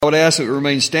would ask that we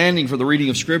remain standing for the reading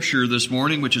of Scripture this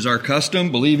morning, which is our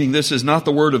custom, believing this is not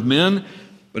the word of men,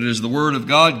 but it is the word of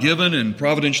God given and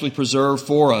providentially preserved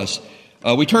for us.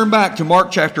 We turn back to Mark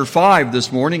chapter 5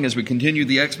 this morning as we continue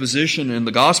the exposition in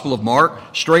the Gospel of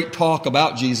Mark, straight talk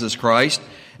about Jesus Christ,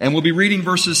 and we'll be reading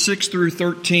verses 6 through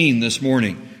 13 this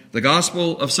morning. The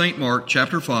Gospel of St. Mark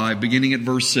chapter 5, beginning at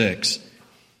verse 6.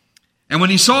 And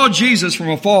when he saw Jesus from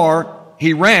afar,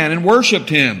 he ran and worshipped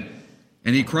him.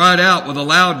 And he cried out with a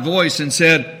loud voice and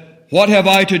said, "What have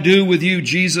I to do with you,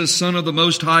 Jesus, Son of the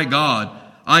Most High God?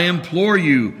 I implore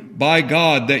you, by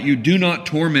God, that you do not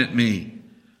torment me."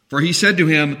 For he said to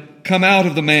him, "Come out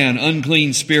of the man,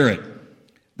 unclean spirit."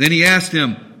 Then he asked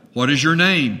him, "What is your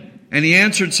name?" And he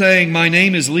answered, saying, "My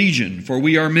name is Legion, for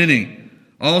we are many."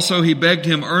 Also he begged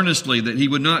him earnestly that he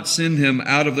would not send him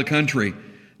out of the country.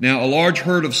 Now a large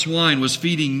herd of swine was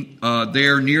feeding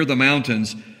there near the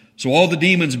mountains. So all the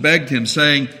demons begged him,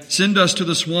 saying, "Send us to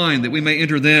the swine, that we may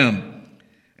enter them."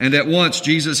 And at once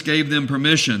Jesus gave them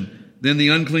permission. Then the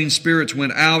unclean spirits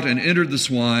went out and entered the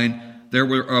swine. There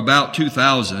were about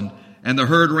 2,000, and the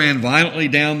herd ran violently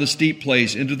down the steep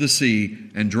place into the sea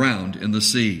and drowned in the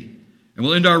sea. And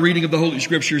we'll end our reading of the Holy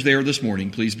Scriptures there this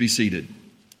morning. Please be seated.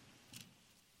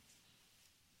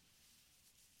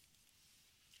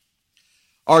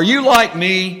 Are you like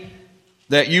me,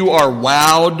 that you are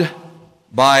wowed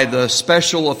by the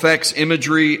special effects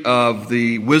imagery of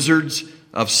the wizards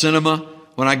of cinema?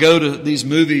 When I go to these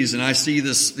movies and I see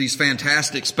these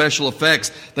fantastic special effects,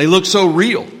 they look so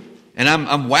real, and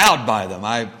I'm wowed by them.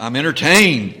 I'm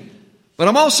entertained. But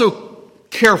I'm also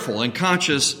careful and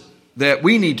conscious that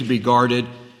we need to be guarded,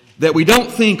 that we don't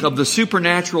think of the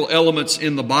supernatural elements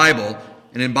in the Bible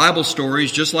and in Bible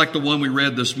stories, just like the one we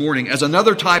read this morning, as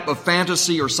another type of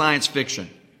fantasy or science fiction.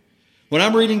 When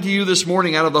I'm reading to you this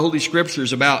morning out of the Holy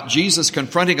Scriptures about Jesus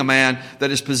confronting a man that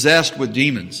is possessed with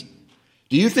demons,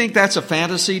 do you think that's a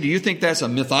fantasy? Do you think that's a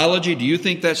mythology? Do you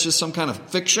think that's just some kind of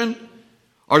fiction?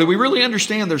 Or do we really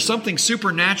understand there's something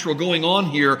supernatural going on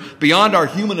here beyond our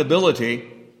human ability,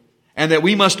 and that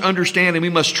we must understand and we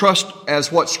must trust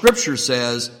as what Scripture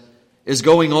says is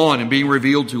going on and being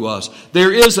revealed to us?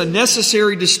 There is a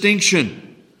necessary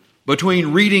distinction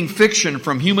between reading fiction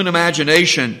from human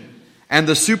imagination and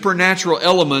the supernatural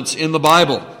elements in the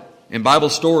Bible, in Bible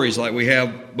stories like we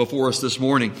have before us this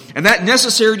morning. And that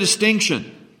necessary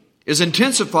distinction is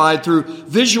intensified through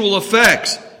visual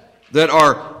effects that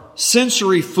are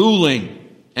sensory fooling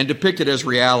and depicted as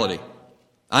reality.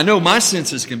 I know my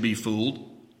senses can be fooled.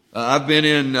 I've been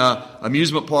in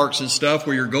amusement parks and stuff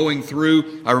where you're going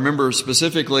through. I remember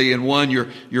specifically in one, you're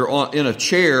in a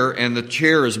chair and the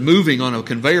chair is moving on a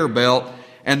conveyor belt,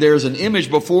 and there's an image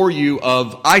before you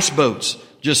of ice boats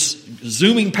just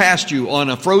zooming past you on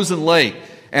a frozen lake,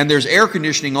 and there's air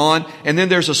conditioning on, and then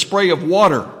there's a spray of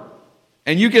water.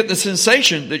 And you get the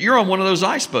sensation that you're on one of those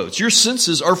ice boats. Your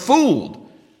senses are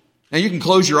fooled. Now you can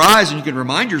close your eyes and you can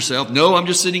remind yourself, no, I'm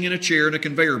just sitting in a chair in a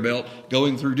conveyor belt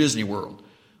going through Disney World.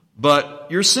 But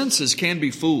your senses can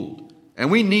be fooled, and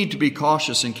we need to be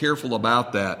cautious and careful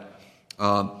about that.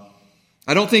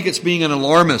 I don't think it's being an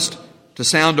alarmist to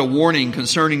sound a warning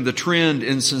concerning the trend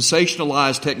in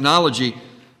sensationalized technology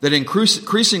that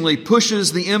increasingly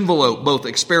pushes the envelope, both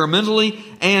experimentally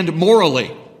and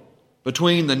morally,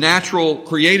 between the natural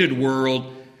created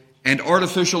world and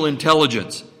artificial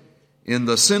intelligence in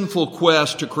the sinful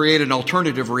quest to create an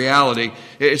alternative reality.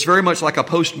 It's very much like a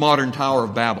postmodern Tower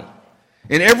of Babel.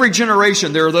 In every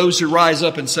generation, there are those who rise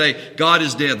up and say, God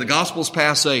is dead, the gospel's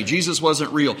passé, Jesus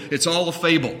wasn't real, it's all a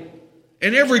fable.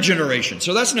 In every generation.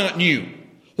 So that's not new.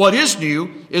 What is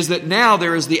new is that now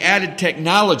there is the added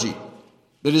technology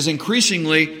that is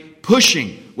increasingly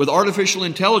pushing with artificial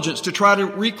intelligence to try to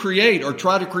recreate or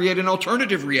try to create an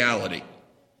alternative reality.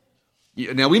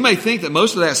 Now, we may think that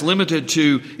most of that's limited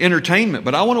to entertainment,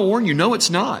 but I want to warn you, no, it's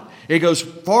not. It goes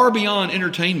far beyond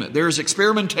entertainment. There is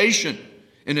experimentation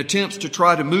in attempts to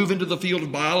try to move into the field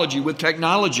of biology with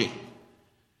technology.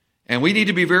 And we need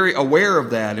to be very aware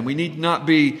of that, and we need not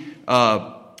be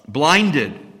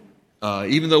blinded.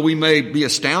 Even though we may be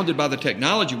astounded by the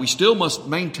technology, we still must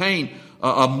maintain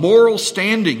a moral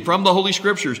standing from the Holy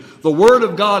Scriptures. The Word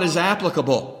of God is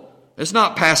applicable. It's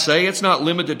not passé. It's not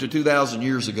limited to 2,000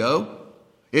 years ago.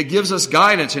 It gives us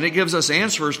guidance and it gives us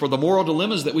answers for the moral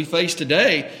dilemmas that we face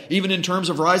today, even in terms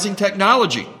of rising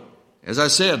technology. As I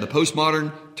said, the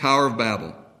postmodern Tower of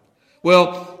Babel.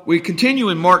 Well, we continue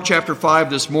in Mark chapter 5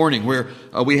 this morning, where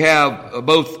we have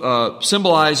both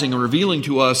symbolizing and revealing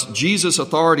to us Jesus'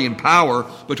 authority and power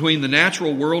between the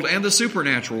natural world and the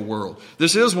supernatural world.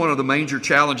 This is one of the major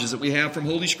challenges that we have from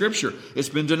Holy Scripture. It's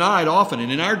been denied often,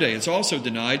 and in our day it's also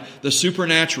denied, the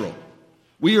supernatural.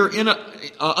 We are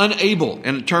unable,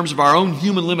 in terms of our own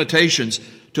human limitations,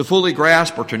 to fully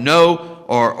grasp or to know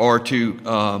or to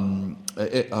know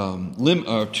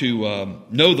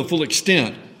the full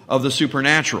extent of the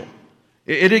supernatural.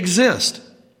 It exists.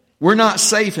 We're not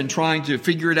safe in trying to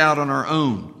figure it out on our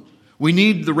own. We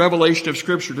need the revelation of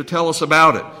Scripture to tell us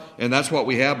about it. And that's what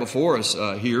we have before us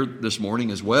here this morning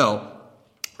as well.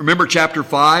 Remember chapter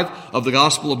 5 of the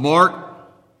Gospel of Mark?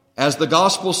 As the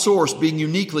gospel source being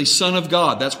uniquely Son of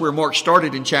God. That's where Mark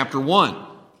started in chapter 1.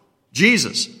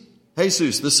 Jesus,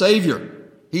 the Savior.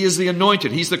 He is the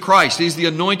anointed. He's the Christ. He's the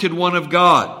anointed one of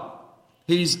God.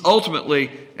 He's ultimately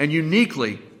and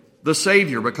uniquely the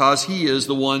Savior because He is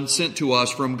the one sent to us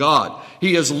from God.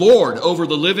 He is Lord over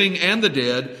the living and the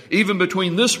dead, even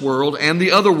between this world and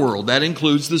the other world. That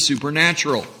includes the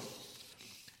supernatural.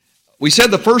 We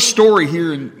said the first story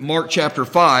here in Mark chapter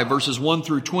 5, verses 1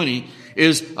 through 20,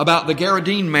 is about the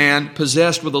Gadarene man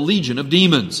possessed with a legion of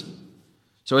demons.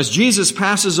 So as Jesus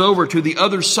passes over to the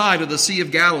other side of the Sea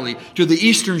of Galilee, to the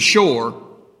eastern shore,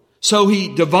 so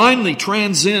He divinely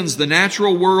transcends the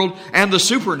natural world and the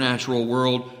supernatural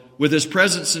world with His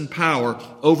presence and power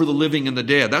over the living and the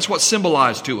dead. That's what's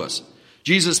symbolized to us.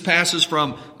 Jesus passes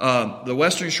from the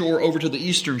western shore over to the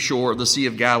eastern shore of the Sea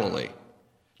of Galilee.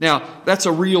 Now, that's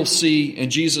a real sea,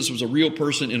 and Jesus was a real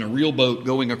person in a real boat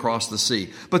going across the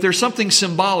sea. But there's something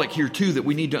symbolic here, too, that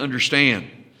we need to understand.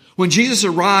 When Jesus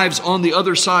arrives on the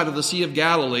other side of the Sea of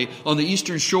Galilee, on the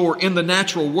eastern shore in the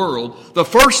natural world, the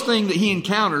first thing that He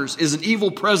encounters is an evil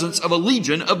presence of a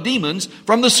legion of demons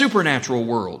from the supernatural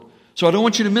world. So I don't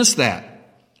want you to miss that.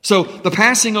 So the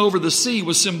passing over the sea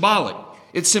was symbolic.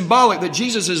 It's symbolic that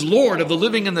Jesus is Lord of the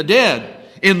living and the dead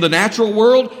in the natural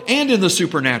world and in the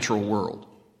supernatural world.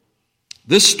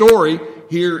 This story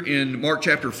here in Mark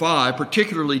chapter 5,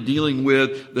 particularly dealing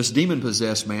with this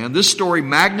demon-possessed man, this story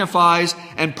magnifies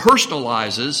and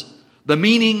personalizes the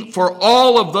meaning for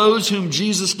all of those whom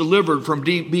Jesus delivered from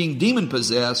being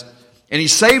demon-possessed, and He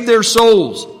saved their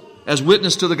souls as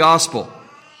witness to the gospel.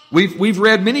 We've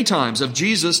read many times of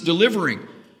Jesus delivering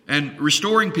and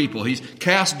restoring people. He's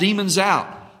cast demons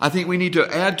out. I think we need to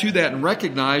add to that and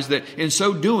recognize that in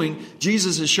so doing,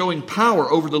 Jesus is showing power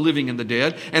over the living and the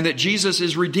dead, and that Jesus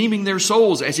is redeeming their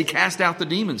souls as He cast out the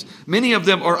demons. Many of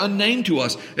them are unnamed to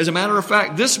us. As a matter of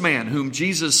fact, this man whom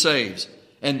Jesus saves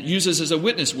and uses as a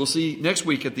witness, we'll see next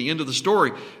week at the end of the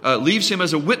story, leaves Him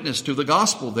as a witness to the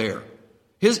gospel there.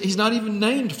 He's not even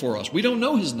named for us. We don't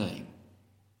know His name.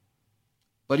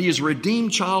 But He is a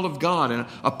redeemed child of God, and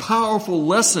a powerful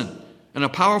lesson and a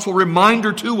powerful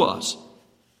reminder to us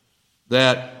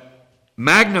that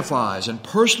magnifies and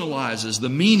personalizes the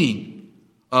meaning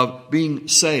of being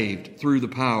saved through the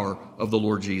power of the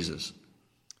Lord Jesus.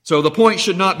 So the point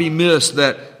should not be missed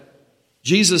that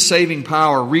Jesus' saving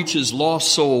power reaches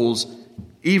lost souls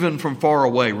even from far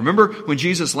away. Remember when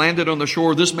Jesus landed on the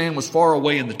shore, this man was far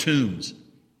away in the tombs.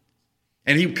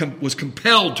 And he was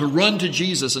compelled to run to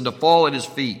Jesus and to fall at His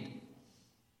feet.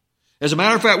 As a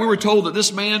matter of fact, we were told that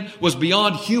this man was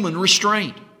beyond human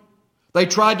restraint. They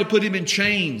tried to put him in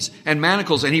chains and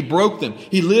manacles, and he broke them.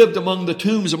 He lived among the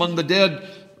tombs, among the dead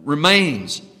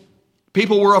remains.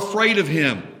 People were afraid of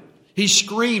him. He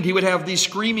screamed. He would have these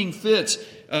screaming fits.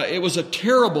 It was a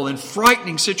terrible and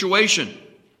frightening situation.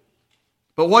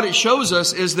 But what it shows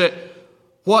us is that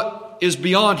what is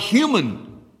beyond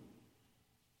human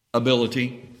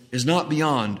ability is not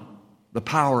beyond the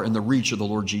power and the reach of the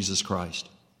Lord Jesus Christ.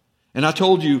 And I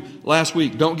told you last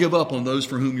week, don't give up on those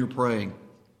for whom you're praying.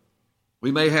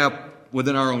 We may have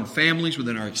within our own families,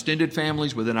 within our extended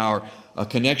families, within our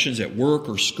connections at work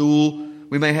or school,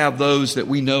 we may have those that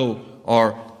we know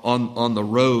are on the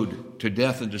road to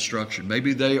death and destruction.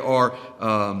 Maybe they are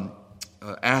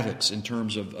addicts in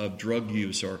terms of drug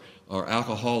use or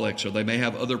alcoholics, or they may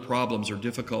have other problems or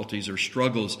difficulties or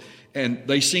struggles, and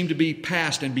they seem to be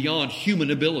past and beyond human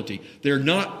ability. They're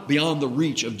not beyond the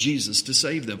reach of Jesus to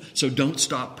save them. So don't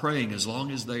stop praying as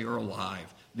long as they are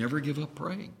alive. Never give up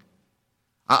praying.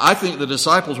 I think the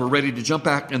disciples were ready to jump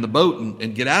back in the boat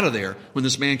and get out of there when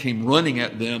this man came running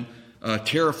at them,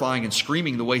 terrifying and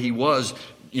screaming the way he was,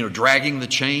 dragging the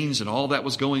chains and all that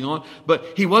was going on. But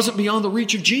he wasn't beyond the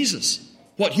reach of Jesus,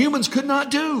 what humans could not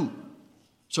do.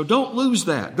 So don't lose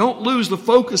that. Don't lose the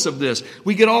focus of this.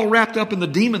 We get all wrapped up in the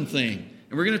demon thing,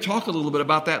 and we're going to talk a little bit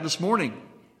about that this morning.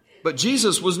 But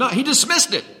Jesus was not. He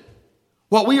dismissed it.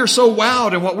 What we are so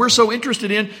wowed and what we're so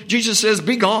interested in, Jesus says,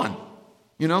 be gone.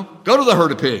 Go to the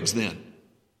herd of pigs then.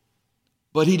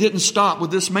 But He didn't stop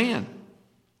with this man.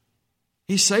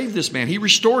 He saved this man. He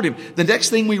restored him. The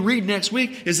next thing we read next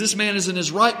week is this man is in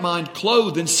his right mind,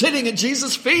 clothed and sitting at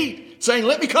Jesus' feet, saying,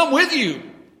 let me come with you.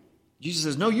 Jesus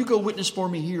says, no, you go witness for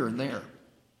me here and there.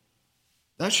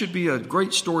 That should be a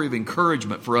great story of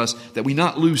encouragement for us, that we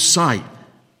not lose sight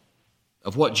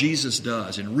of what Jesus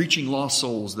does in reaching lost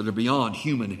souls that are beyond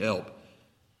human help.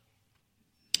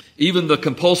 Even the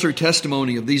compulsory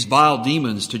testimony of these vile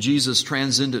demons to Jesus'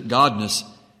 transcendent godness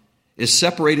is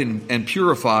separated and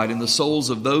purified in the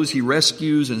souls of those he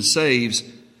rescues and saves,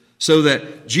 so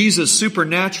that Jesus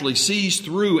supernaturally sees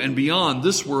through and beyond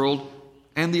this world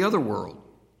and the other world.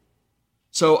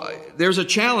 So there's a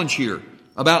challenge here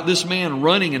about this man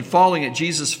running and falling at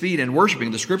Jesus' feet and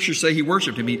worshiping. The Scriptures say he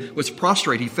worshiped him. He was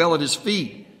prostrate. He fell at his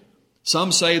feet.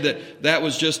 Some say that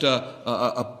was just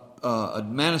a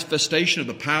manifestation of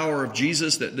the power of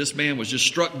Jesus, that this man was just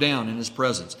struck down in his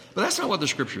presence. But that's not what the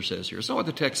Scripture says here. It's not what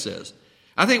the text says.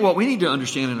 I think what we need to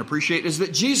understand and appreciate is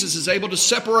that Jesus is able to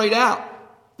separate out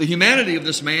the humanity of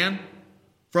this man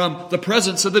from the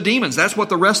presence of the demons. That's what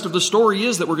the rest of the story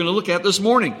is that we're going to look at this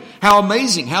morning. How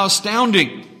amazing, how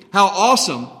astounding, how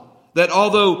awesome that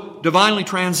although divinely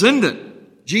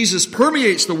transcendent, Jesus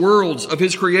permeates the worlds of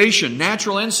his creation,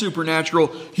 natural and supernatural,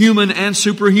 human and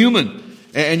superhuman.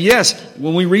 And yes,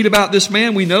 when we read about this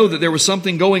man, we know that there was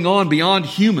something going on beyond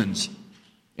humans,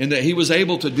 and that he was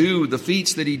able to do the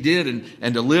feats that he did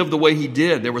and to live the way he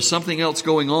did. There was something else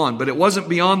going on, but it wasn't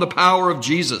beyond the power of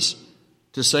Jesus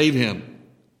to save him.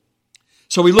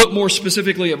 So we look more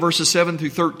specifically at verses 7 through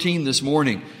 13 this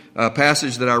morning, a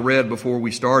passage that I read before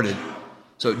we started.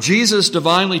 So Jesus'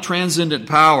 divinely transcendent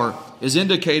power is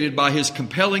indicated by his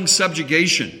compelling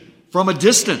subjugation from a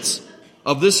distance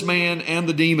of this man and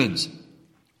the demons.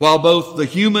 While both the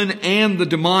human and the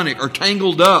demonic are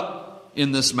tangled up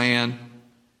in this man,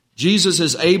 Jesus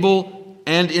is able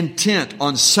and intent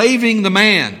on saving the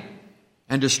man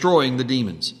and destroying the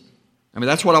demons. I mean,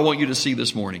 that's what I want you to see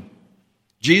this morning.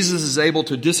 Jesus is able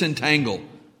to disentangle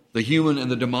the human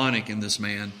and the demonic in this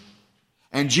man.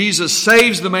 And Jesus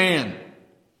saves the man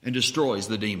and destroys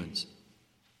the demons.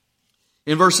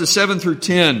 In verses 7 through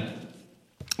 10,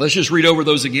 let's just read over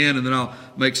those again, and then I'll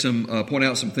make point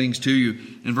out some things to you.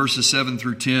 In verses 7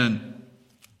 through 10.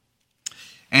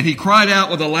 And he cried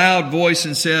out with a loud voice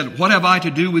and said, "What have I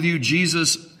to do with you,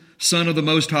 Jesus, Son of the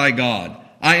Most High God?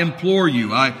 I implore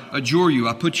you, I adjure you,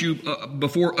 I put you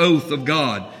before oath of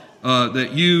God,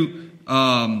 that you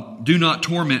do not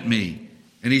torment me."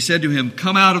 And he said to him,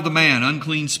 "Come out of the man,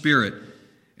 unclean spirit."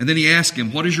 And then he asked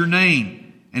him, "What is your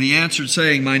name?" And he answered,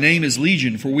 saying, "My name is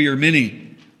Legion, for we are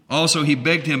many." Also he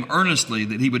begged him earnestly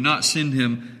that he would not send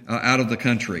him out of the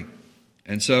country.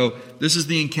 And so this is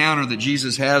the encounter that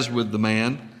Jesus has with the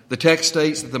man. The text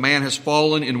states that the man has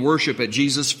fallen in worship at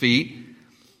Jesus' feet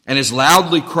and is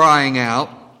loudly crying out,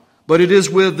 but it is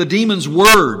with the demon's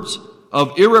words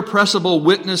of irrepressible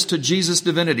witness to Jesus'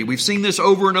 divinity. We've seen this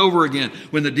over and over again.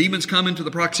 When the demons come into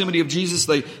the proximity of Jesus,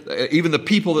 even the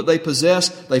people that they possess,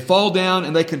 they fall down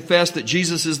and they confess that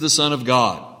Jesus is the Son of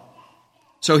God.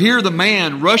 So here the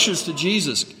man rushes to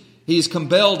Jesus. He is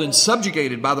compelled and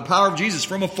subjugated by the power of Jesus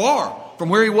from afar, from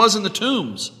where he was in the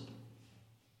tombs.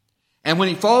 And when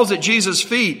he falls at Jesus'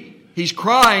 feet, he's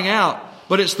crying out,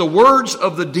 but it's the words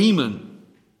of the demon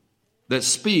that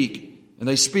speak. And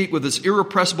they speak with this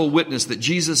irrepressible witness that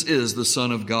Jesus is the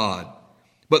Son of God.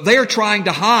 But they are trying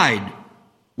to hide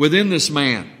within this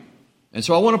man. And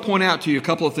so I want to point out to you a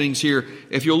couple of things here.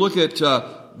 If you'll look at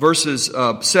verses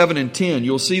 7 and 10,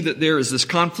 you'll see that there is this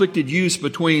conflicted use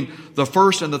between the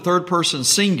first and the third person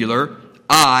singular,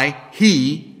 I,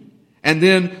 he, and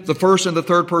then the first and the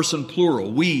third person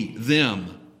plural, we,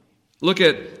 them. Look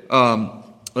at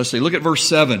verse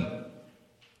 7.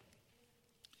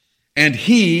 And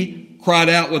he cried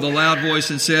out with a loud voice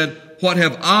and said, "What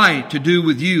have I to do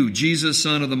with you, Jesus,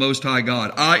 Son of the Most High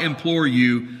God? I implore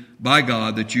you by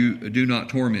God that you do not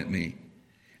torment me."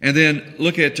 And then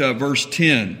look at verse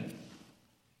 10.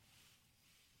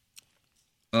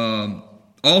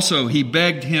 Also, he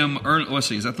begged him, let's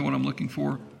see, is that the one I'm looking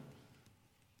for?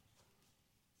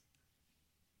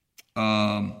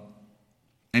 And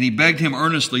he begged him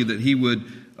earnestly that he would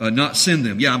not send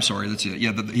them. Yeah, I'm sorry, that's it.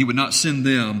 Yeah, that he would not send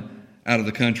them out of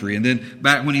the country. And then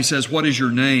back when he says, "What is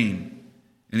your name?"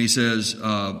 And he says,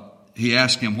 he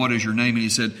asked him, "What is your name?" And he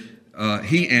said,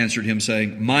 he answered him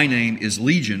saying, "My name is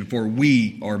Legion, for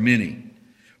we are many."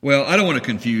 Well, I don't want to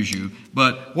confuse you,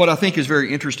 but what I think is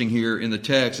very interesting here in the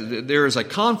text, there is a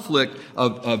conflict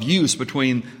of use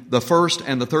between the first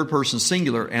and the third person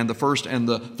singular and the first and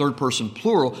the third person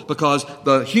plural, because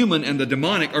the human and the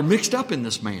demonic are mixed up in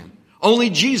this man.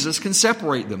 Only Jesus can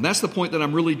separate them. That's the point that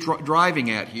I'm really driving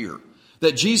at here.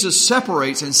 That Jesus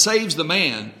separates and saves the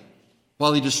man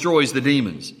while he destroys the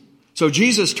demons. So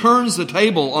Jesus turns the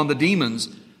table on the demons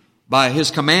by his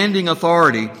commanding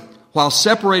authority, while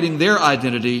separating their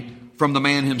identity from the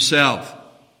man himself.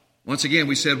 Once again,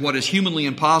 we said what is humanly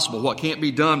impossible, what can't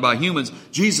be done by humans,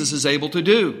 Jesus is able to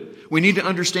do. We need to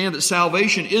understand that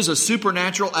salvation is a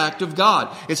supernatural act of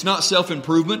God. It's not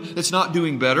self-improvement. It's not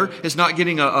doing better. It's not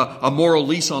getting a moral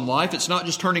lease on life. It's not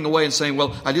just turning away and saying,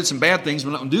 well, I did some bad things, but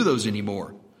I'm not going to do those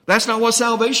anymore. That's not what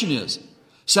salvation is.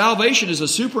 Salvation is a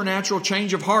supernatural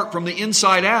change of heart from the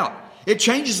inside out. It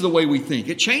changes the way we think.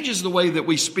 It changes the way that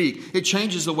we speak. It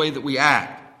changes the way that we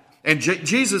act. And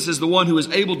Jesus is the one who is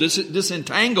able to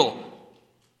disentangle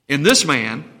in this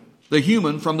man the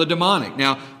human from the demonic.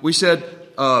 Now, we said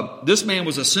this man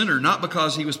was a sinner not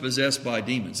because he was possessed by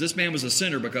demons. This man was a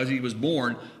sinner because he was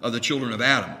born of the children of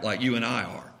Adam, like you and I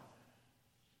are.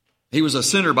 He was a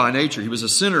sinner by nature. He was a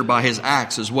sinner by his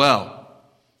acts as well.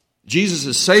 Jesus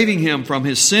is saving him from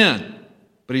his sin,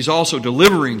 but he's also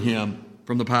delivering him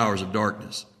from the powers of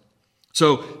darkness.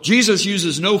 So Jesus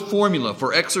uses no formula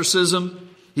for exorcism.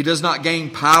 He does not gain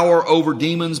power over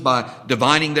demons by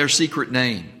divining their secret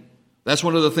name. That's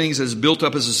one of the things that's built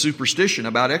up as a superstition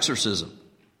about exorcism.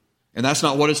 And that's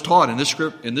not what is taught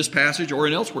in this passage or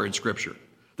in elsewhere in Scripture.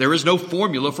 There is no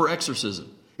formula for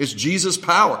exorcism. It's Jesus'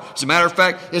 power. As a matter of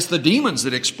fact, it's the demons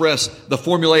that express the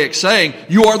formulaic saying,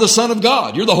 you are the Son of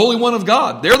God. You're the Holy One of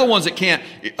God. They're the ones that can't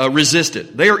resist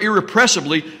it. They are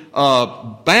irrepressibly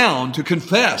bound to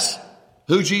confess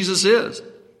who Jesus is.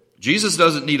 Jesus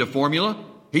doesn't need a formula.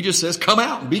 He just says, come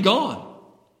out and be gone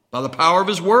by the power of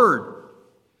His Word.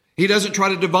 He doesn't try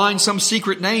to divine some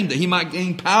secret name that He might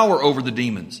gain power over the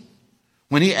demons.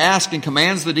 When He asks and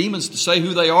commands the demons to say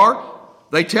who they are,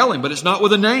 they tell Him, but it's not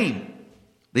with a name.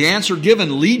 The answer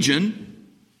given, Legion,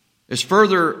 is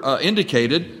further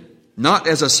indicated not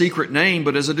as a secret name,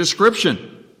 but as a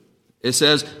description. It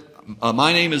says,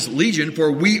 my name is Legion, for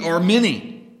we are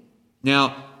many.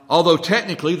 Now, although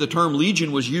technically the term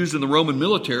legion was used in the Roman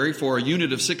military for a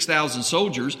unit of 6,000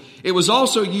 soldiers, it was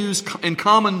also used in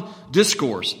common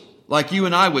discourse, like you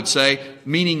and I would say,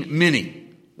 meaning many.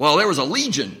 Well, there was a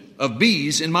legion of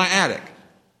bees in my attic.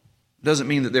 Doesn't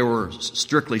mean that there were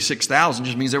strictly 6,000,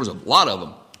 just means there was a lot of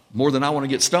them, more than I want to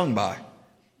get stung by.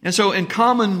 And so in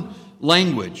common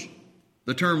language,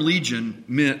 the term legion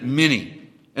meant many.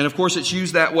 And of course it's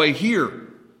used that way here.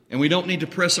 And we don't need to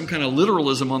press some kind of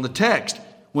literalism on the text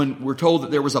when we're told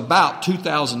that there was about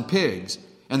 2,000 pigs.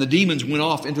 And the demons went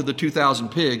off into the 2,000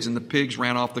 pigs, and the pigs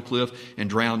ran off the cliff and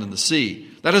drowned in the sea.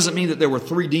 That doesn't mean that there were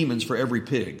 3 demons for every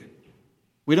pig.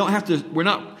 We're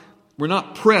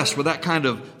not pressed with that kind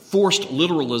of forced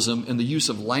literalism in the use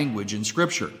of language in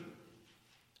Scripture.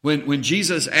 When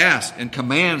Jesus asks and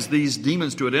commands these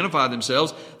demons to identify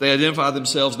themselves, they identify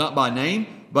themselves not by name,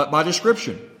 but by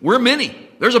description. We're many.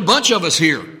 There's a bunch of us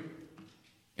here.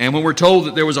 And when we're told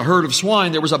that there was a herd of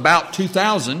swine, there was about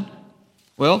 2,000,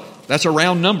 well, that's a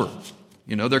round number.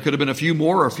 You know, there could have been a few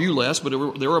more or a few less, but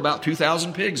there were about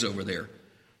 2,000 pigs over there.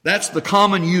 That's the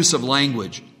common use of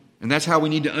language. And that's how we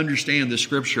need to understand this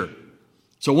Scripture.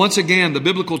 So once again, the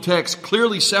biblical text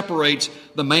clearly separates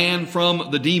the man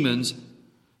from the demons.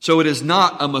 So it is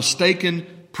not a mistaken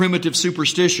primitive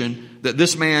superstition that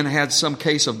this man had some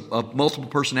case of multiple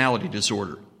personality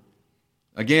disorder.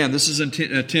 Again, this is an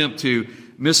attempt to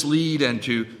mislead and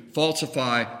to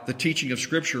falsify the teaching of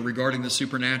Scripture regarding the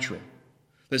supernatural.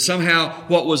 That somehow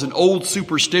what was an old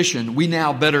superstition we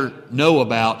now better know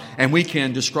about, and we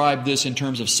can describe this in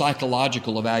terms of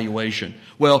psychological evaluation.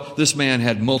 Well, this man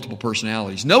had multiple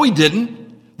personalities. No, he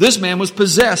didn't. This man was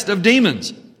possessed of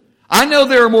demons. I know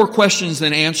there are more questions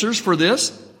than answers for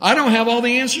this. I don't have all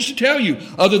the answers to tell you,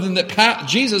 other than that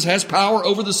Jesus has power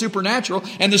over the supernatural,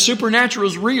 and the supernatural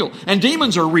is real, and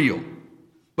demons are real.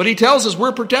 But He tells us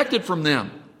we're protected from them.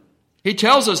 He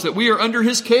tells us that we are under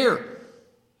His care.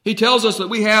 He tells us that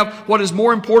we have what is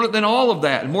more important than all of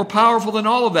that and more powerful than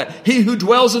all of that. He who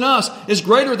dwells in us is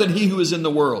greater than he who is in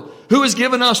the world. Who has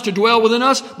given us to dwell within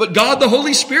us but God the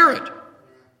Holy Spirit?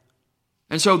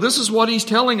 And so this is what He's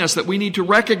telling us that we need to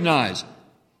recognize.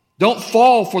 Don't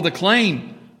fall for the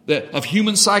claim of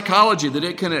human psychology that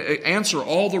it can answer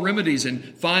all the remedies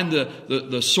and find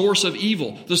the source of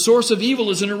evil. The source of evil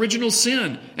is an original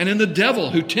sin and in the devil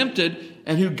who tempted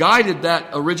and who guided that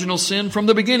original sin from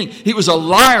the beginning. He was a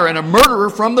liar and a murderer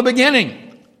from the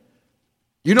beginning.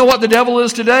 You know what the devil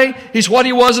is today? He's what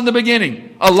he was in the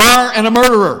beginning. A liar and a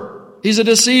murderer. He's a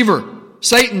deceiver.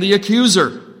 Satan, the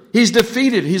accuser. He's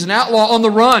defeated. He's an outlaw on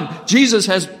the run. Jesus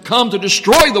has come to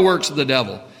destroy the works of the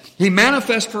devil. He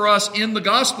manifests for us in the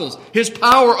Gospels His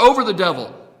power over the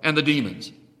devil and the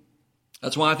demons.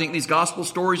 That's why I think these gospel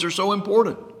stories are so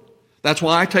important. That's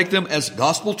why I take them as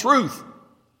gospel truth.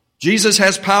 Jesus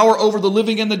has power over the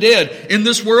living and the dead in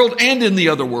this world and in the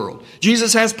other world.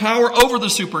 Jesus has power over the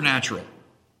supernatural.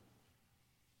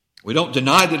 We don't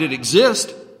deny that it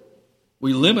exists.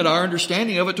 We limit our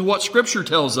understanding of it to what Scripture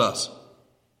tells us.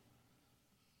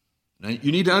 Now,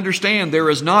 you need to understand there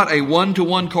is not a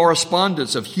one-to-one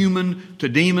correspondence of human to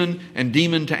demon and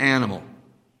demon to animal.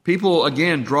 People,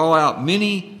 again, draw out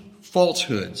many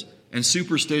falsehoods and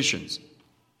superstitions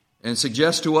and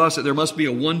suggest to us that there must be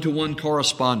a one-to-one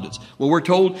correspondence. Well, we're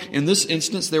told in this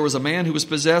instance there was a man who was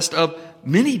possessed of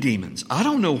many demons. I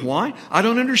don't know why. I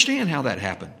don't understand how that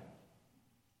happened.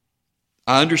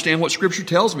 I understand what Scripture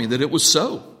tells me, that it was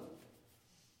so.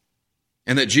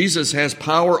 And that Jesus has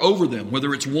power over them,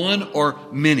 whether it's one or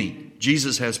many.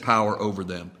 Jesus has power over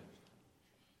them.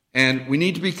 And we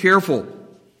need to be careful.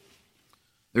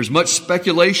 There's much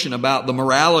speculation about the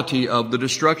morality of the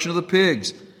destruction of the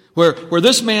pigs, where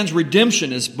this man's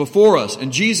redemption is before us,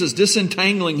 and Jesus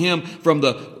disentangling him from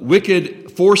the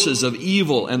wicked forces of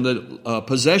evil and the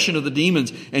possession of the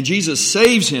demons, and Jesus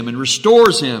saves him and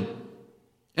restores him.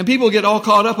 And people get all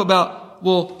caught up about,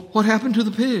 well, what happened to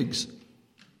the pigs?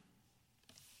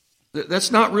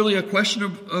 That's not really a question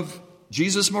of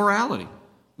Jesus' morality.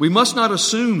 We must not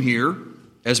assume here,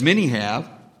 as many have,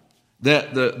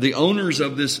 that the owners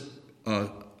of this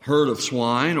herd of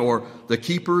swine or the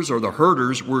keepers or the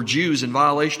herders were Jews in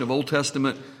violation of Old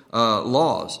Testament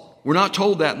laws. We're not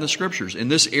told that in the Scriptures. In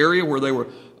this area where they were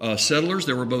settlers,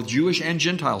 there were both Jewish and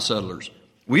Gentile settlers.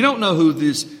 We don't know who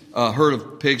this herd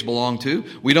of pigs belonged to.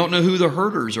 We don't know who the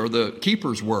herders or the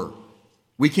keepers were.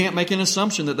 We can't make an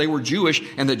assumption that they were Jewish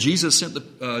and that Jesus sent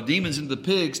the demons into the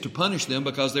pigs to punish them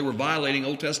because they were violating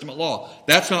Old Testament law.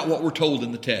 That's not what we're told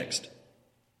in the text.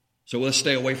 So let's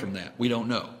stay away from that. We don't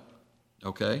know.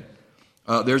 Okay?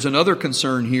 There's another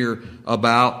concern here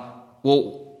about,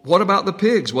 well, what about the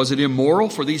pigs? Was it immoral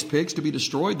for these pigs to be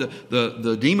destroyed?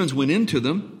 The demons went into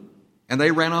them and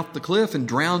they ran off the cliff and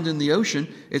drowned in the ocean.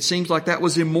 It seems like that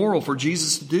was immoral for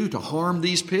Jesus to do, to harm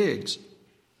these pigs.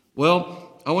 Well,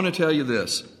 I want to tell you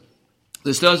this.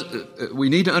 We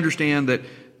need to understand that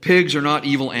pigs are not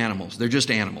evil animals. They're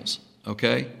just animals,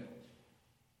 okay?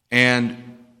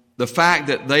 And the fact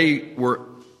that they were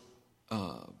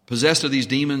possessed of these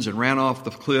demons and ran off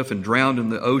the cliff and drowned in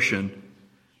the ocean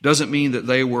doesn't mean that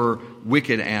they were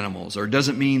wicked animals, or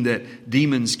doesn't mean that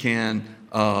demons can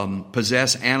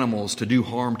possess animals to do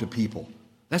harm to people.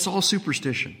 That's all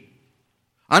superstition.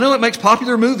 I know it makes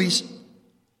popular movies,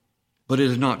 but it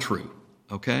is not true.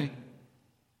 Okay?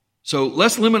 So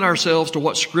let's limit ourselves to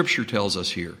what Scripture tells us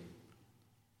here.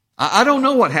 I don't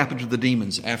know what happened to the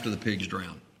demons after the pigs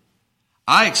drowned.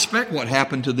 I expect what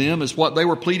happened to them is what they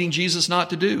were pleading Jesus not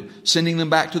to do, sending them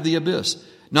back to the abyss.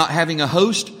 Not having a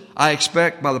host, I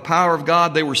expect by the power of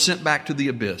God they were sent back to the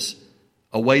abyss,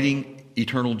 awaiting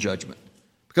eternal judgment.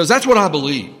 Because that's what I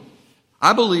believe.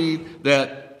 I believe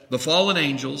that the fallen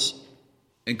angels,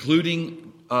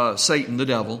 including Satan, the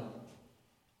devil,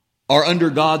 are under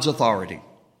God's authority.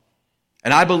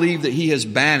 And I believe that He has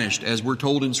banished, as we're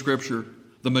told in Scripture,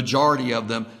 the majority of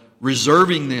them,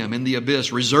 reserving them in the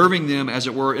abyss, reserving them, as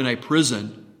it were, in a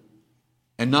prison,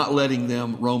 and not letting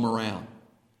them roam around.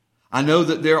 I know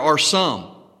that there are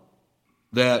some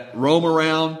that roam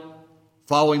around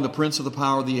following the prince of the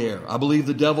power of the air. I believe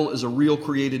the devil is a real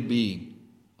created being.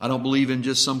 I don't believe in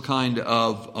just some kind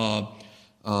of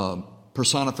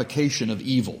personification of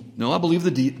evil. No, I believe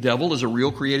the devil is a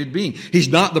real created being. He's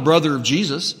not the brother of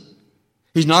Jesus.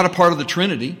 He's not a part of the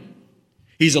Trinity.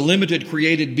 He's a limited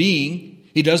created being.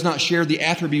 He does not share the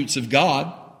attributes of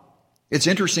God. It's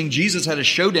interesting, Jesus had a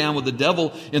showdown with the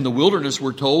devil in the wilderness,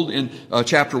 we're told in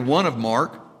chapter 1 of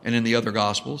Mark and in the other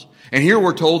Gospels. And here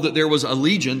we're told that there was a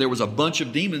legion, there was a bunch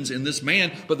of demons in this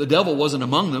man, but the devil wasn't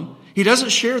among them. He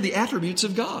doesn't share the attributes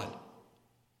of God.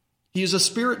 He is a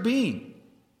spirit being.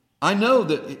 I know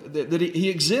that He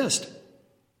exists.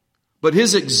 But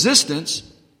His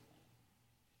existence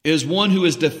is one who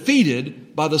is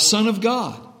defeated by the Son of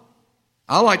God.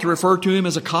 I like to refer to Him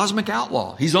as a cosmic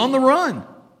outlaw. He's on the run.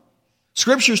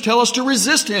 Scriptures tell us to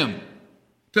resist Him,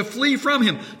 to flee from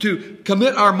Him, to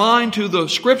commit our mind to the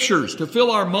Scriptures, to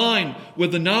fill our mind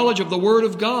with the knowledge of the Word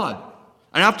of God.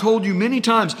 And I've told you many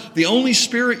times, the only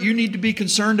spirit you need to be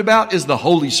concerned about is the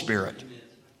Holy Spirit.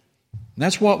 And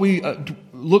that's what we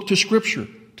look to Scripture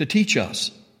to teach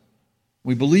us.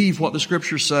 We believe what the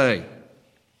Scriptures say.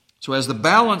 So as the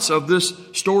balance of this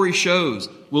story shows,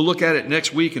 we'll look at it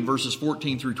next week in verses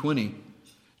 14 through 20.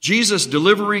 Jesus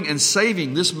delivering and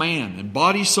saving this man in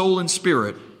body, soul, and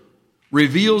spirit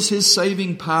reveals His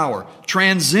saving power,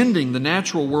 transcending the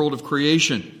natural world of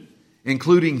creation.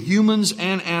 including humans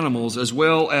and animals, as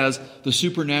well as the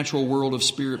supernatural world of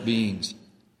spirit beings.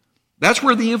 That's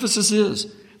where the emphasis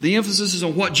is. The emphasis is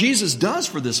on what Jesus does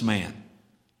for this man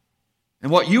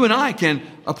and what you and I can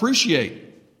appreciate.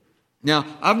 Now,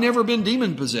 I've never been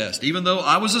demon-possessed, even though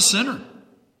I was a sinner.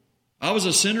 I was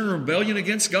a sinner in rebellion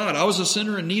against God. I was a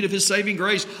sinner in need of His saving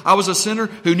grace. I was a sinner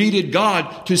who needed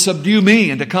God to subdue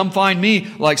me and to come find me,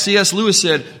 like C.S. Lewis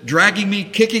said, dragging me,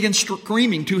 kicking and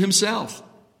screaming to Himself.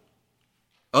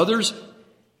 Others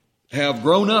have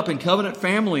grown up in covenant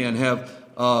family and have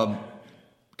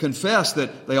confessed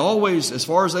that they always, as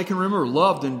far as they can remember,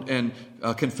 loved and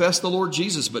confessed the Lord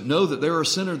Jesus, but know that they were a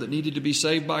sinner that needed to be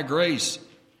saved by grace.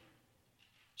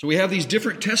 So we have these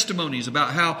different testimonies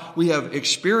about how we have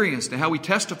experienced and how we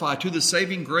testify to the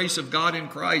saving grace of God in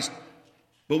Christ.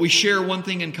 But we share one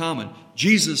thing in common.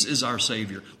 Jesus is our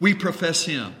Savior. We profess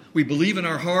Him. We believe in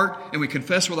our heart and we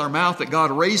confess with our mouth that God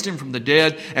raised Him from the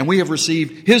dead, and we have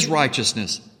received His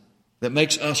righteousness that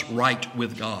makes us right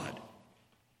with God.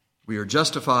 We are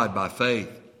justified by faith.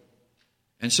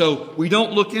 And so we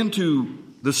don't look into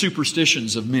the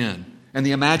superstitions of men and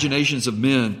the imaginations of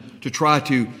men to try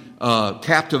to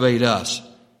captivate us.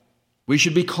 We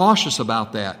should be cautious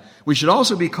about that. We should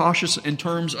also be cautious in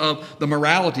terms of the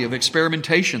morality of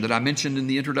experimentation that I mentioned in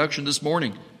the introduction this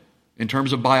morning, in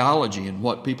terms of biology and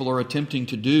what people are attempting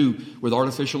to do with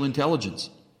artificial intelligence.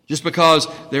 Just because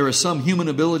there is some human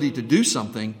ability to do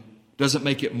something doesn't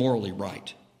make it morally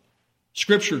right.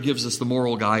 Scripture gives us the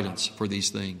moral guidance for these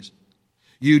things.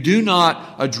 You do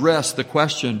not address the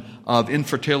question of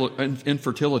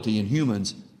infertility in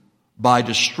humans by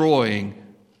destroying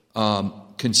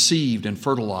conceived and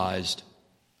fertilized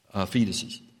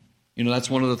fetuses. You know, that's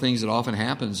one of the things that often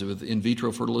happens with in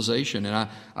vitro fertilization, and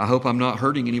I hope I'm not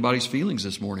hurting anybody's feelings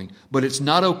this morning, but it's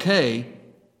not okay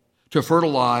to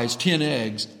fertilize 10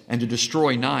 eggs and to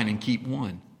destroy 9 and keep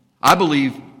 1. I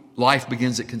believe life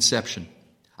begins at conception.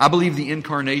 I believe the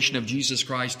incarnation of Jesus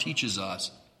Christ teaches us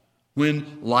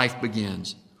when life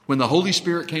begins. When the Holy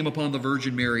Spirit came upon the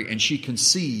Virgin Mary and she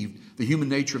conceived the human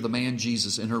nature of the man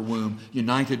Jesus in her womb,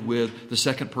 united with the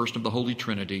second person of the Holy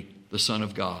Trinity, the Son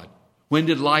of God. When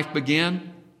did life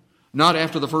begin? Not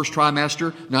after the first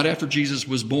trimester, not after Jesus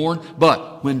was born,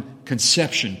 but when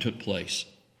conception took place.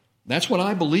 That's what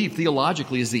I believe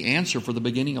theologically is the answer for the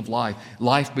beginning of life.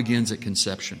 Life begins at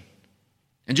conception.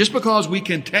 And just because we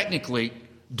can technically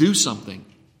do something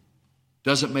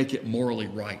doesn't make it morally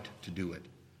right to do it.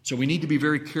 So we need to be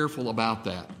very careful about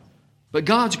that. But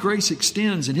God's grace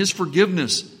extends, and His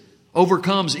forgiveness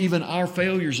overcomes even our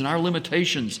failures and our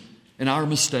limitations and our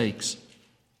mistakes.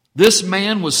 This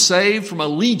man was saved from a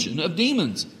legion of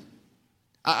demons.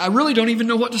 I really don't even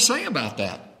know what to say about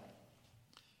that.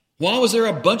 Why was there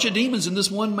a bunch of demons in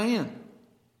this one man?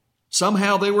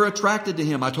 Somehow they were attracted to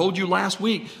him. I told you last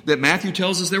week that Matthew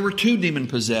tells us there were 2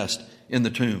 demon-possessed in the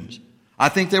tombs. I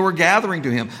think they were gathering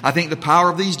to him. I think the power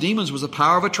of these demons was the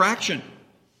power of attraction.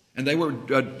 And they were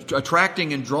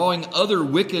attracting and drawing other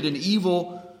wicked and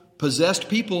evil possessed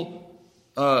people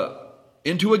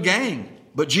into a gang.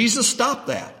 But Jesus stopped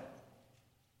that.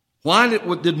 Why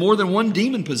did more than one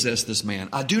demon possess this man?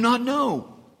 I do not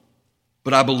know.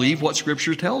 But I believe what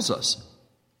Scripture tells us.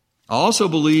 I also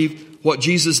believe what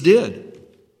Jesus did.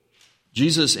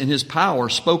 Jesus, in His power,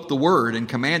 spoke the word and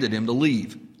commanded him to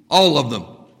leave. All of them.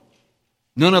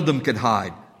 None of them could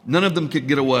hide. None of them could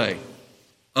get away.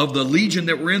 Of the legion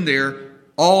that were in there,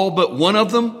 all but one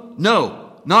of them?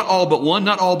 No, not all but one,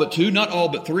 not all but 2, not all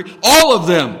but 3. All of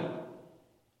them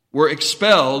were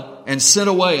expelled and sent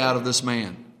away out of this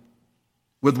man.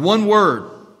 With one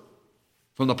word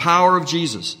from the power of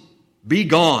Jesus. Be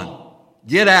gone.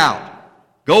 Get out.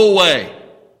 Go away.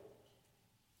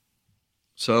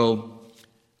 So,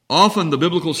 often the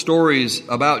biblical stories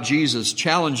about Jesus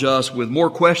challenge us with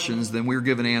more questions than we're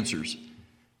given answers.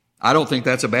 I don't think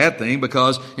that's a bad thing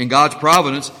because in God's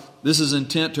providence, this is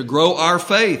intent to grow our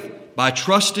faith by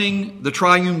trusting the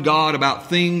triune God about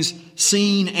things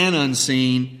seen and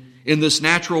unseen in this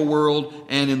natural world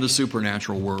and in the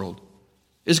supernatural world.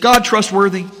 Is God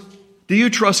trustworthy? Do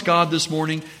you trust God this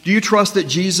morning? Do you trust that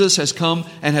Jesus has come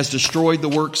and has destroyed the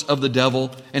works of the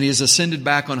devil and He has ascended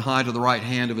back on high to the right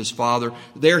hand of His Father?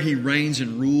 There He reigns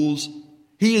and rules.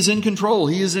 He is in control.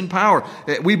 He is in power.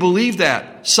 We believe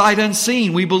that. Sight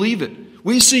unseen, we believe it.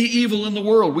 We see evil in the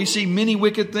world. We see many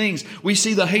wicked things. We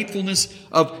see the hatefulness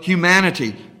of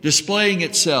humanity displaying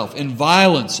itself in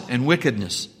violence and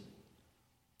wickedness.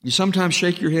 You sometimes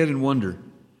shake your head and wonder,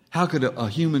 how could a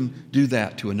human do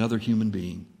that to another human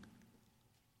being?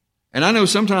 And I know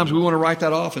sometimes we want to write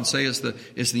that off and say it's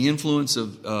the influence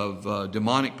of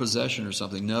demonic possession or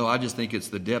something. No, I just think it's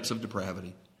the depths of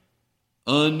depravity.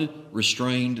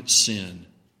 Unrestrained sin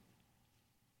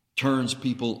turns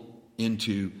people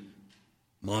into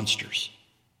monsters.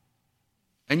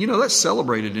 And that's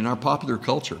celebrated in our popular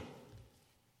culture.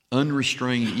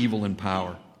 Unrestrained evil and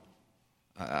power.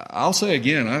 I'll say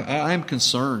again, I am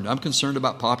concerned. I'm concerned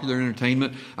about popular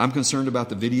entertainment. I'm concerned about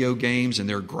the video games and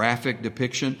their graphic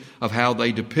depiction of how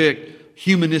they depict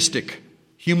humanistic,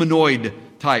 humanoid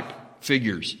type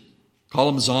figures. Call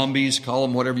them zombies, call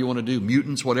them whatever you want to do,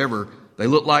 mutants, whatever. They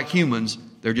look like humans.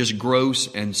 They're just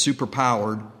gross and super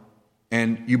powered,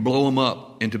 and you blow them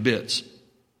up into bits.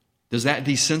 Does that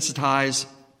desensitize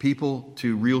people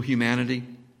to real humanity?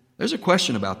 There's a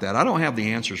question about that. I don't have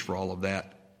the answers for all of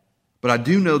that. But I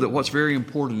do know that what's very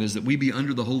important is that we be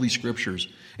under the Holy Scriptures.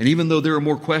 And even though there are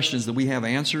more questions than we have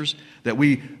answers, that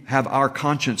we have our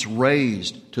conscience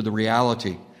raised to the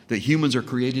reality that humans are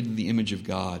created in the image of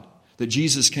God, that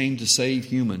Jesus came to save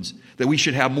humans, that we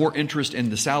should have more interest in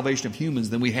the salvation of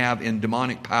humans than we have in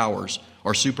demonic powers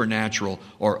or supernatural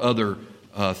or other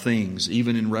things,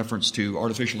 even in reference to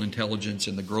artificial intelligence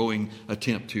and the growing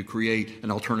attempt to create an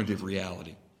alternative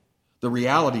reality. The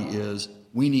reality is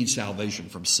we need salvation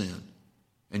from sin.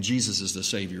 And Jesus is the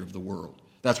Savior of the world.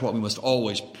 That's what we must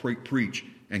always preach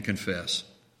and confess.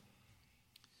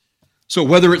 So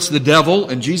whether it's the devil,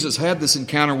 and Jesus had this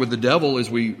encounter with the devil as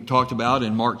we talked about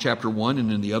in Mark chapter 1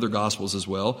 and in the other Gospels as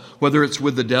well, whether it's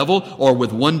with the devil or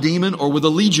with one demon or with a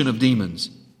legion of demons,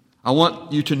 I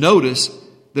want you to notice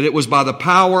that it was by the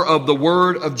power of the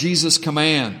word of Jesus'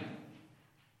 command.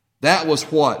 That was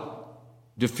what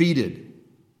defeated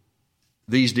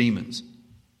these demons.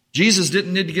 Jesus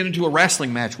didn't need to get into a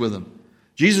wrestling match with them.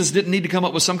 Jesus didn't need to come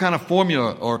up with some kind of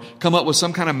formula or come up with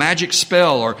some kind of magic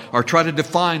spell or try to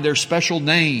define their special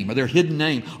name or their hidden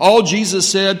name. All Jesus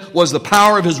said was the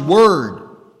power of His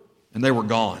word, and they were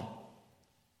gone.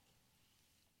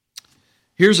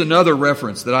 Here's another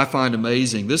reference that I find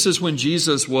amazing. This is when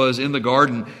Jesus was in the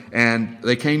garden and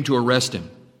they came to arrest Him.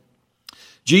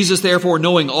 Jesus, therefore,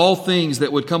 knowing all things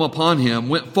that would come upon Him,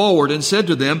 went forward and said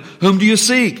to them, "Whom do you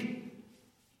seek?"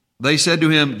 They said to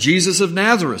Him, "Jesus of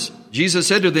Nazareth." Jesus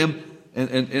said to them,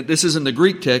 and this is in the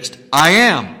Greek text, "I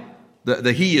am."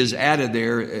 The He is added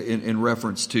there in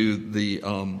reference to the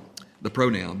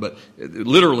pronoun. But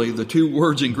literally, the two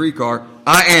words in Greek are,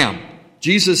 "I am."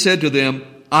 Jesus said to them,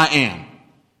 "I am."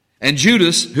 And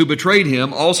Judas, who betrayed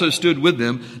Him, also stood with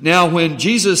them. Now when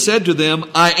Jesus said to them,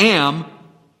 "I am,"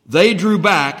 they drew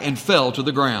back and fell to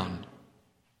the ground.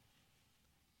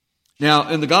 Now,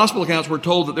 in the gospel accounts, we're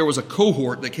told that there was a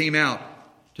cohort that came out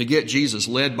to get Jesus,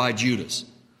 led by Judas.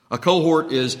 A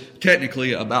cohort is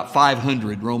technically about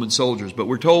 500 Roman soldiers, but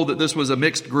we're told that this was a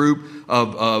mixed group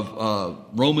of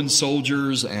Roman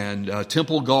soldiers and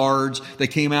temple guards. They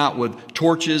came out with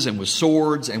torches and with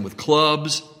swords and with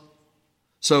clubs.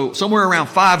 So somewhere around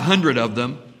 500 of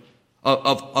them,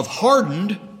 of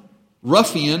hardened,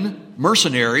 ruffian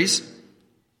mercenaries.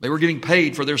 They were getting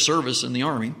paid for their service in the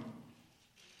army.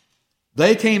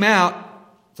 They came out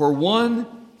for one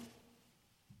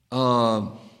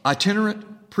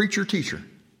itinerant preacher-teacher.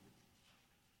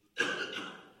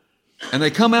 And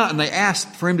they come out and they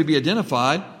ask for Him to be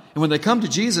identified. And when they come to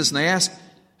Jesus and they ask,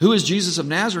 "Who is Jesus of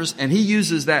Nazareth?" and He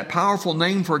uses that powerful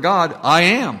name for God, "I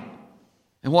am."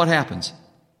 And what happens?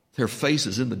 Their face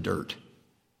is in the dirt.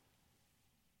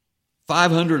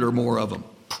 500 or more of them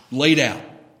laid out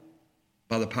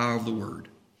by the power of the word.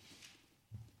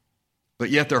 But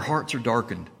yet their hearts are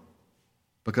darkened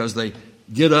because they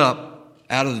get up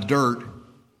out of the dirt,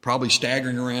 probably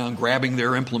staggering around, grabbing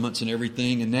their implements and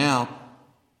everything, and now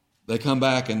they come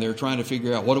back and they're trying to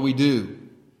figure out, what do we do?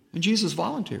 And Jesus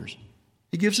volunteers.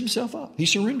 He gives Himself up. He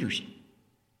surrenders.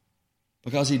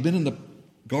 Because He'd been in the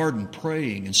garden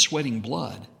praying and sweating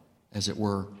blood, as it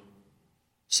were,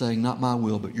 saying, "Not my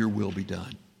will, but your will be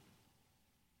done."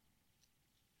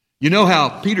 You know how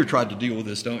Peter tried to deal with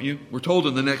this, don't you? We're told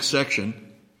in the next section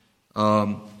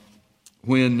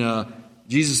when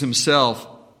Jesus Himself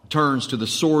turns to the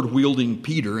sword-wielding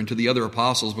Peter and to the other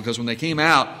apostles, because when they came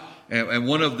out, and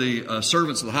one of the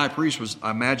servants of the high priest was, I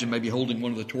imagine, maybe holding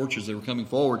one of the torches that were coming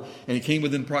forward, and he came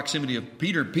within proximity of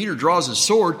Peter. Peter draws his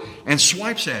sword and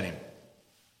swipes at him.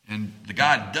 And the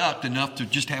guy ducked enough to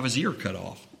just have his ear cut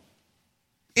off.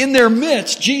 In their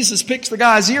midst, Jesus picks the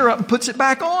guy's ear up and puts it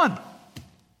back on.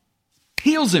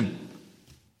 Heals him.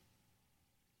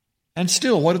 And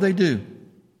still, what do?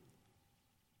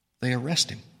 They arrest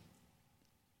Him.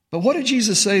 But what did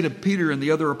Jesus say to Peter and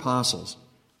the other apostles?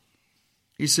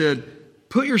 He said,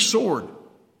 "Put your sword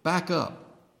back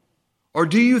up. Or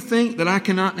do you think that I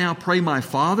cannot now pray my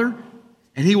Father,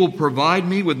 and He will provide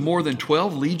me with more than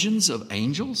 12 legions of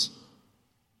angels?"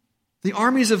 The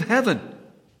armies of heaven.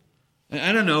 And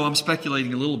I don't know, I'm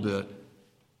speculating a little bit,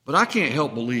 but I can't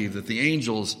help believe that the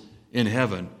angels in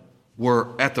heaven were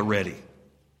at the ready.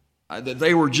 That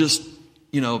they were just,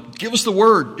 give us the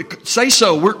word, say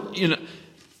so.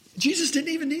 Jesus didn't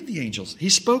even need the angels. He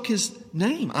spoke his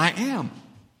name, I am.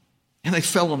 And they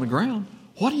fell on the ground.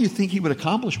 What do you think he would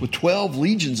accomplish with 12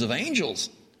 legions of angels?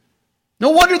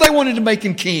 No wonder they wanted to make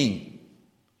him king.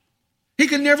 He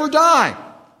can never die.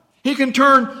 He can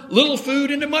turn little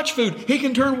food into much food. He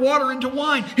can turn water into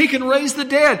wine. He can raise the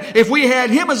dead. If we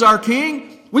had him as our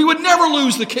king, we would never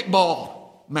lose the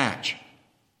kickball match.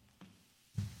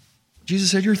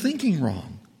 Jesus said, you're thinking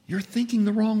wrong. You're thinking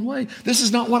the wrong way. This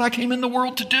is not what I came in the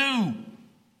world to do.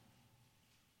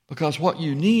 Because what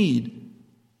you need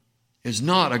is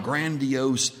not a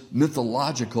grandiose,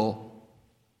 mythological,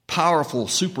 powerful,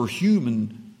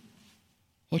 superhuman.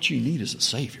 What you need is a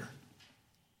Savior.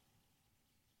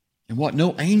 And what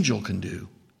no angel can do,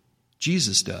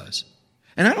 Jesus does.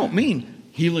 And I don't mean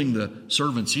healing the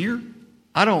servant's ear.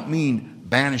 I don't mean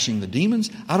banishing the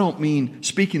demons. I don't mean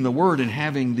speaking the word and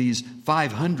having these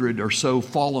 500 or so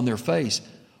fall on their face.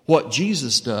 What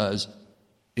Jesus does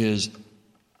is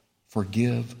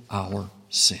forgive our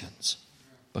sins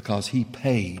because he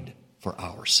paid for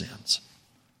our sins.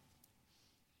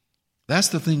 That's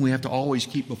the thing we have to always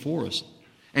keep before us.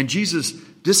 And Jesus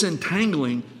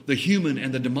disentangling the human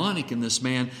and the demonic in this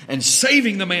man and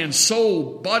saving the man's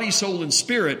soul, body, soul, and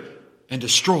spirit, and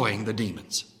destroying the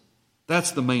demons.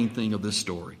 That's the main thing of this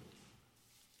story.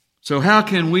 So how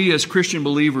can we as Christian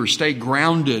believers stay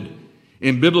grounded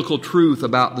in biblical truth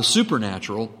about the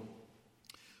supernatural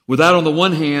without, on the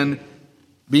one hand,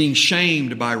 being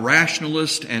shamed by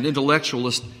rationalists and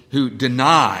intellectualists who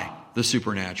deny the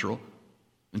supernatural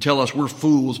and tell us we're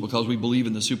fools because we believe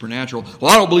in the supernatural?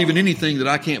 Well, I don't believe in anything that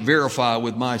I can't verify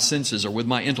with my senses or with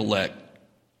my intellect.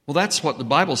 Well, that's what the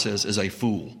Bible says is a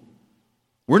fool.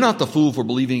 We're not the fool for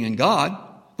believing in God.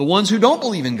 The ones who don't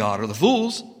believe in God are the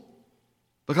fools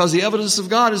because the evidence of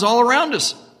God is all around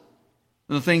us.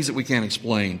 And the things that we can't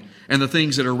explain and the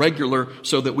things that are regular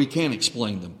so that we can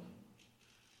explain them.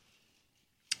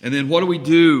 And then what do we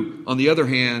do, on the other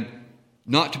hand,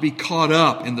 not to be caught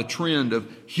up in the trend of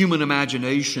human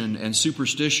imagination and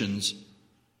superstitions,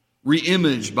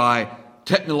 re-imaged by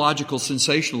technological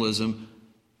sensationalism,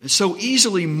 so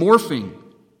easily morphing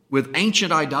with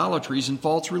ancient idolatries and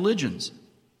false religions?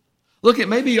 Look, it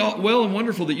may be well and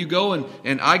wonderful that you go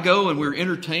and I go and we're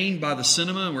entertained by the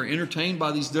cinema and we're entertained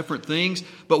by these different things,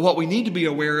 but what we need to be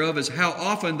aware of is how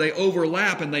often they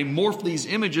overlap and they morph these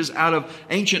images out of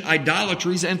ancient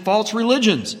idolatries and false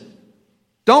religions.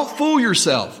 Don't fool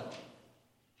yourself.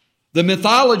 The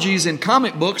mythologies and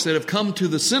comic books that have come to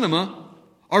the cinema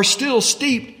are still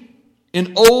steeped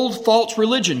in old false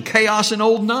religion, chaos and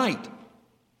old night.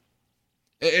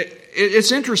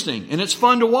 It's interesting and it's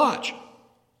fun to watch.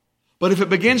 But if it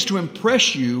begins to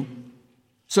impress you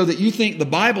so that you think the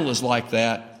Bible is like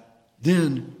that,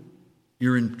 then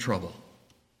you're in trouble.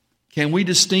 Can we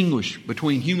distinguish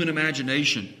between human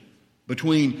imagination,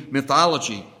 between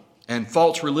mythology and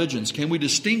false religions? Can we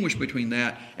distinguish between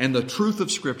that and the truth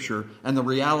of Scripture and the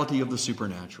reality of the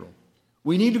supernatural?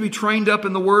 We need to be trained up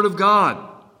in the Word of God.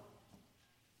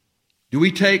 Do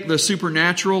we take the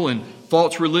supernatural and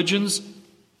false religions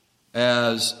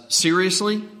as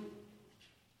seriously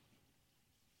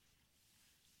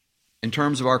in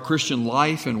terms of our Christian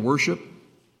life and worship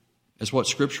as what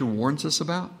Scripture warns us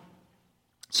about?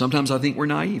 Sometimes I think we're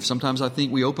naive. Sometimes I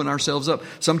think we open ourselves up.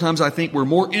 Sometimes I think we're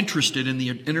more interested in the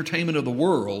entertainment of the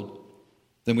world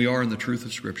than we are in the truth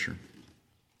of Scripture.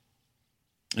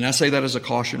 And I say that as a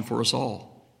caution for us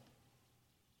all.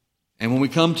 And when we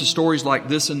come to stories like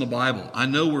this in the Bible, I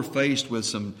know we're faced with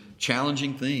some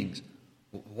challenging things.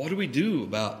 What do we do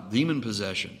about demon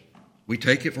possession? We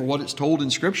take it for what it's told in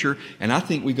Scripture, and I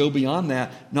think we go beyond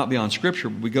that, not beyond Scripture,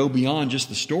 but we go beyond just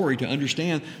the story to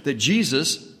understand that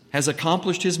Jesus has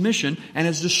accomplished his mission and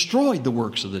has destroyed the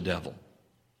works of the devil.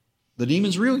 The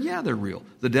demons real? Yeah, they're real.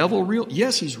 The devil real?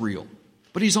 Yes, he's real.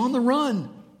 But he's on the run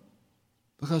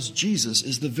because Jesus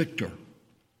is the victor.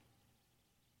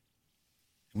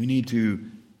 We need to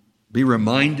be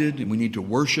reminded, and we need to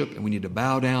worship, and we need to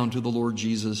bow down to the Lord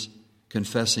Jesus,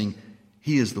 confessing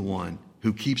he is the one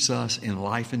who keeps us in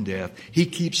life and death. He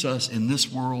keeps us in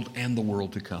this world and the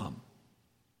world to come.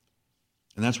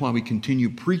 And that's why we continue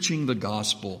preaching the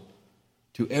gospel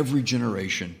to every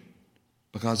generation,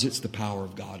 because it's the power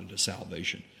of God unto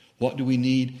salvation. What do we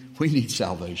need? We need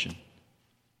salvation.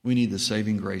 We need the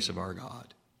saving grace of our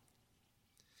God.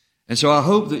 And so I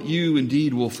hope that you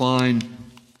indeed will find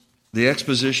the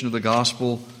exposition of the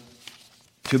gospel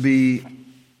to be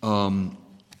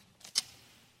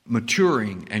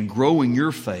maturing and growing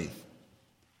your faith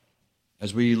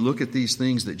as we look at these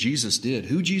things that Jesus did,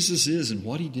 who Jesus is and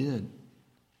what He did,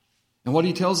 and what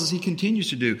He tells us He continues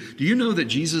to do. Do you know that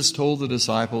Jesus told the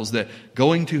disciples that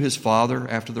going to His Father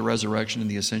after the resurrection and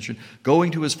the ascension,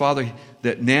 going to His Father,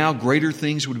 that now greater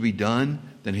things would be done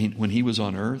than when He was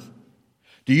on earth?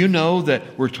 Do you know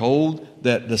that we're told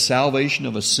that the salvation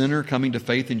of a sinner coming to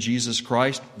faith in Jesus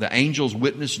Christ, the angels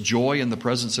witness joy in the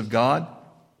presence of God?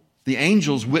 The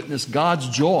angels witness God's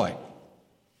joy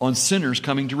on sinners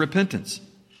coming to repentance.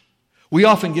 We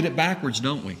often get it backwards,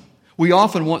 don't we? We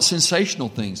often want sensational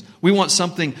things. We want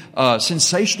something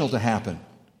sensational to happen,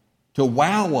 to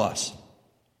wow us.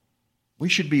 We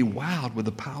should be wowed with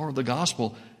the power of the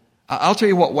gospel. I'll tell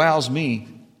you what wows me,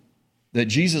 that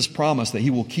Jesus promised that He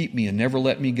will keep me and never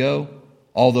let me go,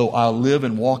 although I'll live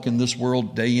and walk in this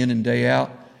world day in and day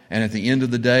out. And at the end of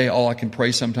the day, all I can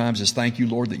pray sometimes is, thank you,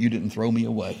 Lord, that You didn't throw me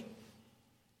away.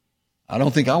 I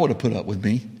don't think I would have put up with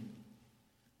me.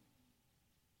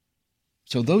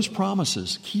 So those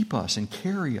promises keep us and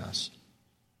carry us.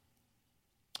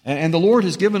 And the Lord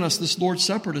has given us this Lord's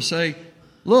Supper to say,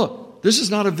 look, this is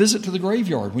not a visit to the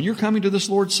graveyard. When you're coming to this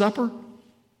Lord's Supper,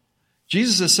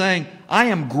 Jesus is saying, I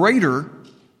am greater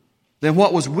than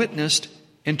what was witnessed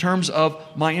in terms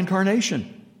of my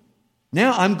incarnation.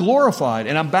 Now I'm glorified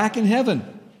and I'm back in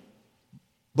heaven.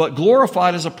 But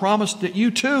glorified is a promise that you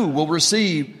too will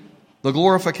receive the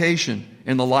glorification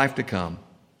in the life to come.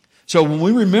 So when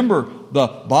we remember the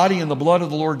body and the blood of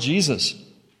the Lord Jesus,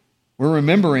 we're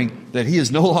remembering that He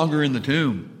is no longer in the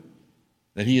tomb,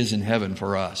 that He is in heaven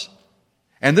for us.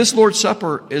 And this Lord's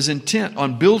Supper is intent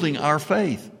on building our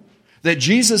faith, that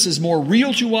Jesus is more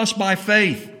real to us by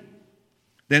faith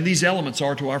than these elements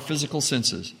are to our physical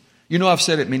senses. You know, I've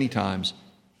said it many times.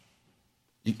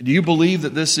 Do you believe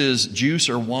that this is juice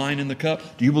or wine in the cup?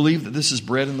 Do you believe that this is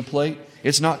bread in the plate?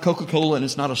 It's not Coca-Cola and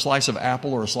it's not a slice of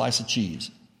apple or a slice of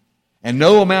cheese. And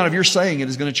no amount of your saying it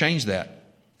is going to change that.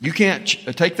 You can't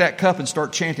take that cup and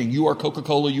start chanting, you are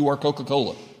Coca-Cola, you are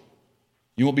Coca-Cola.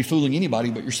 You won't be fooling anybody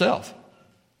but yourself.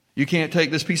 You can't take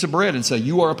this piece of bread and say,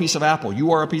 you are a piece of apple,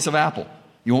 you are a piece of apple.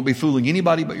 You won't be fooling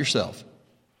anybody but yourself.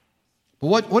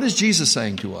 But what is Jesus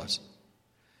saying to us?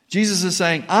 Jesus is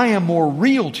saying, I am more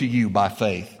real to you by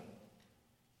faith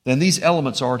than these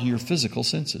elements are to your physical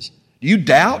senses. Do you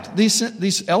doubt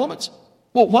these elements?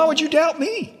 Well, why would you doubt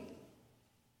me?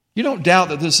 You don't doubt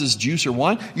that this is juice or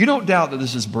wine. You don't doubt that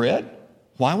this is bread.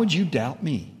 Why would you doubt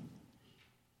me?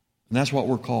 And that's what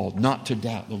we're called, not to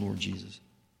doubt the Lord Jesus.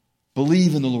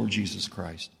 Believe in the Lord Jesus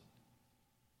Christ.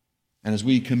 And as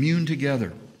we commune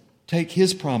together, take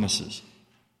His promises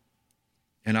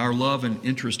and our love and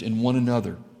interest in one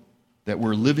another, that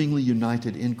we're livingly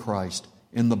united in Christ,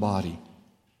 in the body.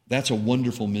 That's a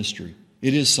wonderful mystery.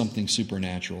 It is something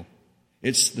supernatural.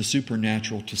 It's the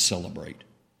supernatural to celebrate.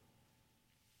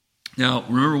 Now,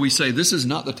 remember we say this is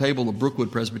not the table of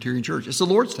Brookwood Presbyterian Church. It's the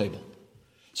Lord's table.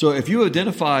 So if you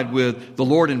identified with the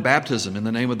Lord in baptism in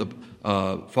the name of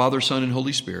the Father, Son, and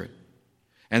Holy Spirit,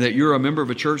 and that you're a member of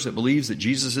a church that believes that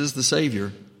Jesus is the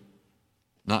Savior,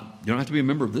 you don't have to be a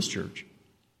member of this church.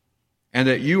 And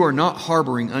that you are not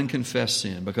harboring unconfessed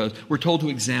sin, because we're told to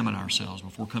examine ourselves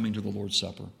before coming to the Lord's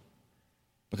Supper.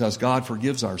 Because God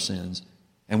forgives our sins,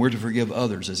 and we're to forgive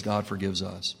others as God forgives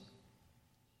us.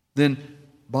 Then,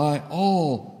 by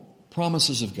all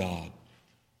promises of God,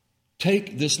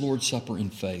 take this Lord's Supper in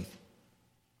faith.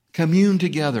 Commune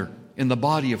together in the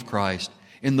body of Christ,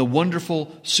 in the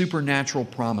wonderful supernatural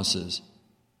promises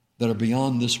that are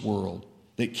beyond this world,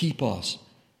 that keep us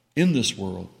in this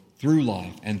world, through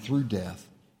life and through death,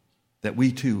 that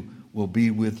we too will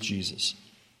be with Jesus.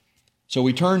 So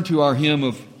we turn to our hymn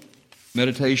of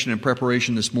meditation and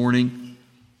preparation this morning,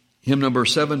 hymn number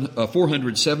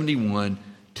 471,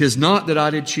 "'Tis Not That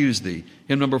I Did Choose Thee,"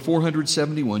 hymn number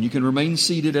 471. You can remain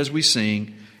seated as we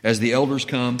sing, as the elders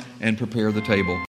come and prepare the table.